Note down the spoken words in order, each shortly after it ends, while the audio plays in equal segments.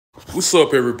What's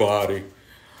up, everybody?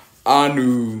 I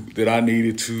knew that I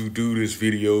needed to do this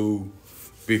video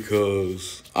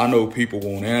because I know people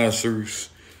want answers.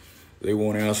 They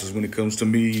want answers when it comes to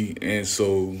me. And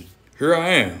so here I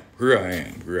am.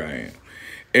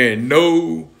 And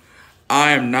no,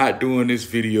 I am not doing this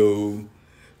video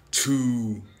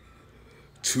to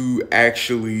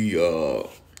actually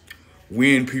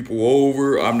win people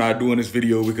over. I'm not doing this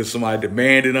video because somebody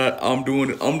demanded it. I'm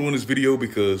doing this video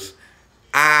because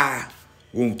I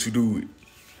want to do it.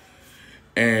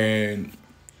 And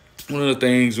one of the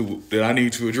things that I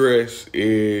need to address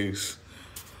is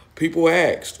people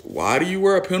asked, why do you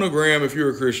wear a pentagram if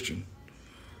you're a Christian?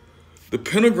 The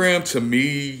pentagram to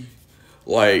me,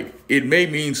 like, it may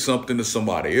mean something to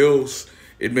somebody else.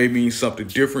 It may mean something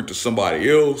different to somebody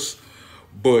else.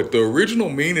 But the original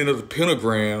meaning of the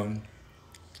pentagram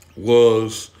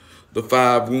was the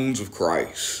 5 wounds of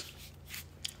Christ.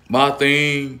 My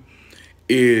thing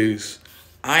is,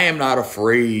 I am not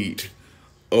afraid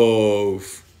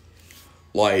of,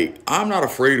 I'm not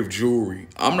afraid of jewelry.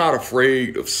 I'm not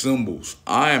afraid of symbols.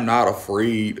 I am not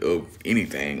afraid of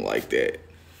anything like that.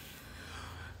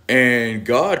 And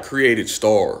God created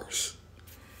stars.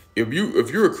 If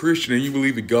you're a Christian and you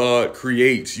believe that God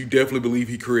creates, you definitely believe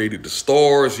he created the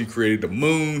stars, he created the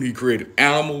moon, he created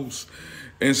animals.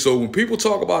 And so when people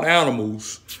talk about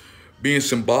animals being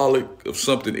symbolic of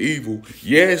something evil,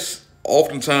 yes,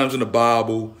 oftentimes in the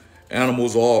Bible,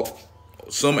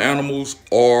 some animals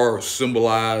are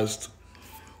symbolized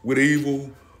with evil,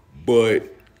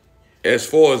 but as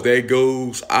far as that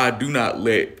goes, I do not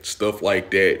let stuff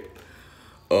like that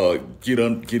get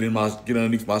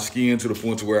underneath my skin to the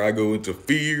point to where I go into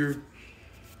fear.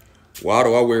 Why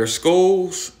do I wear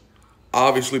skulls?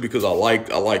 Obviously because I like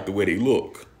the way they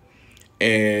look.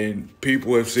 And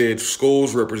people have said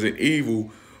skulls represent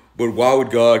evil, but why would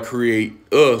God create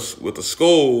us with a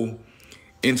skull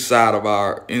inside of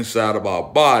our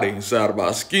body, inside of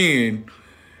our skin,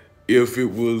 if that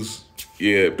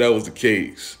was the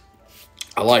case?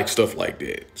 I like stuff like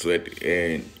that. So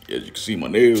and as you can see my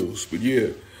nails, but yeah,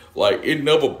 like, it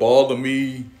never bothered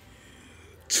me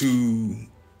to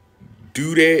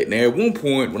do that. And at one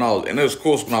point when I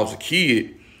was a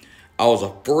kid, I was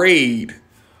afraid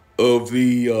of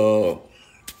the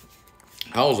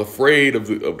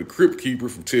Crypt Keeper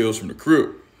from Tales from the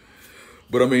Crypt.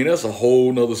 But I mean, that's a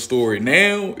whole nother story.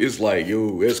 Now it's like,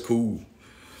 yo, that's cool.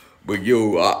 But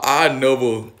yo, I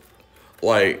never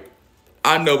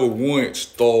once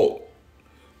thought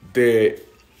that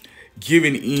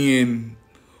giving in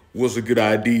was a good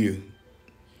idea.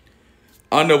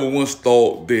 I never once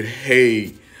thought that,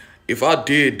 hey, if I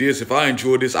did this, if I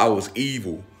enjoyed this, I was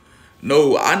evil.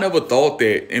 No, I never thought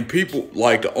that. And people,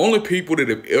 like, the only people that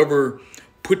have ever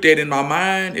put that in my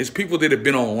mind is people that have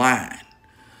been online.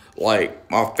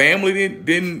 Like, my family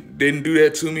didn't do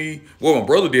that to me. Well, my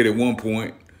brother did at one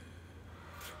point,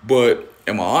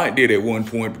 and my aunt did at one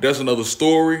point, but that's another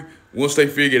story. Once they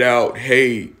figured out,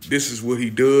 hey, this is what he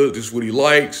does, this is what he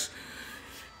likes,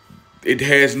 it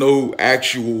has no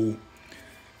actual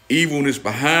evilness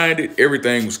behind it,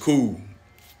 everything was cool.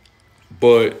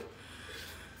 But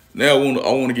now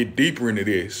I want to get deeper into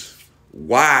this.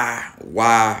 Why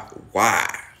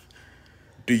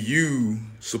do you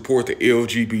support the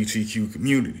LGBTQ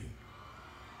community?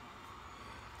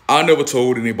 I never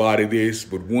told anybody this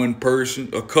but one person,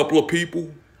 a couple of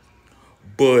people.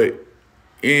 But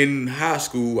in high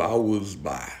school, I was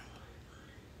bi.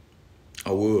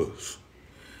 I was.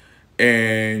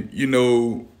 And, you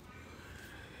know,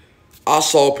 I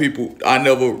saw people, I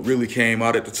never really came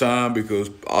out at the time because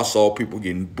I saw people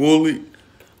getting bullied.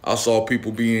 I saw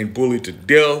people being bullied to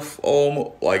death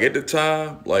almost, like, at the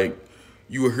time. Like,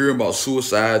 you were hearing about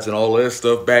suicides and all that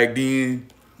stuff back then.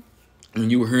 And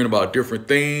you were hearing about different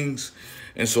things.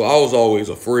 And so I was always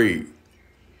afraid.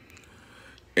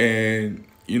 And,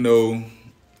 you know,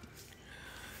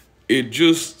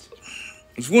 it's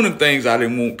one of the things I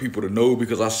didn't want people to know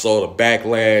because I saw the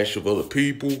backlash of other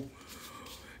people.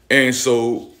 And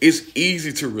so it's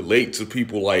easy to relate to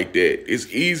people like that. It's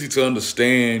easy to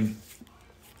understand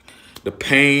the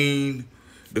pain,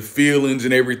 the feelings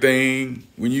and everything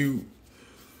when you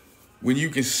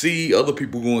can see other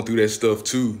people going through that stuff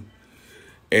too.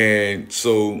 And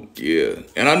so, yeah.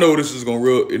 And I know this is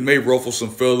it may ruffle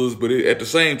some feathers, but at the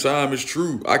same time, it's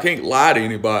true. I can't lie to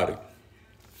anybody.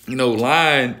 You know,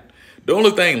 lying, the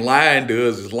only thing lying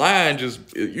does is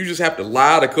you just have to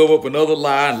lie to cover up another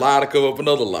lie and lie to cover up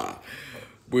another lie.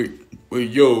 But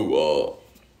yo,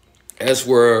 that's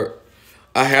where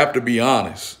I have to be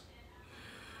honest.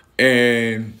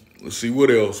 And let's see,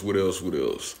 what else?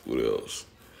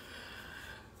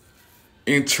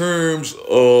 in terms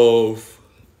of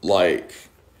like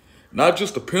not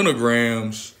just the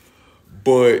pentagrams,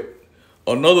 but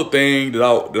another thing that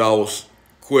I was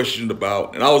questioned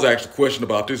about, and I was actually questioned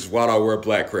about this, is why do I wear a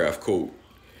Black Craft coat?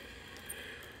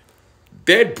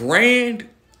 That brand,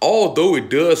 although it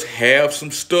does have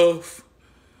some stuff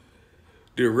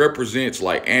that represents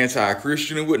like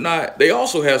anti-Christian and whatnot, they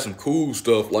also have some cool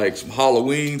stuff, like some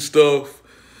Halloween stuff,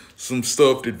 some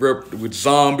stuff that with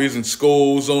zombies and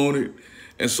skulls on it.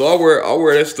 And so I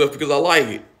wear that stuff because I like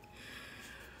it.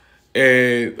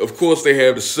 And of course they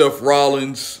have the Seth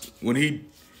Rollins when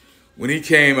he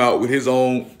came out with his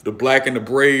own the Black and the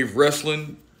Brave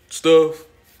wrestling stuff.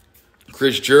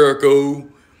 Chris Jericho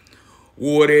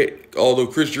wore that, although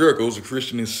Chris Jericho's a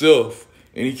Christian himself,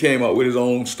 and he came out with his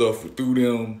own stuff through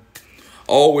them.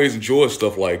 I always enjoy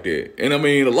stuff like that. And I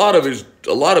mean, a lot of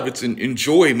it's in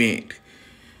enjoyment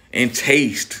and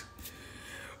taste.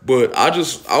 But I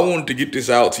wanted to get this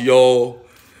out to y'all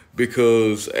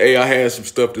because I had some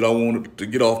stuff that I wanted to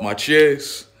get off my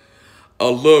chest. I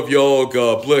love y'all.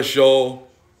 God bless y'all.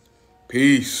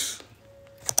 Peace.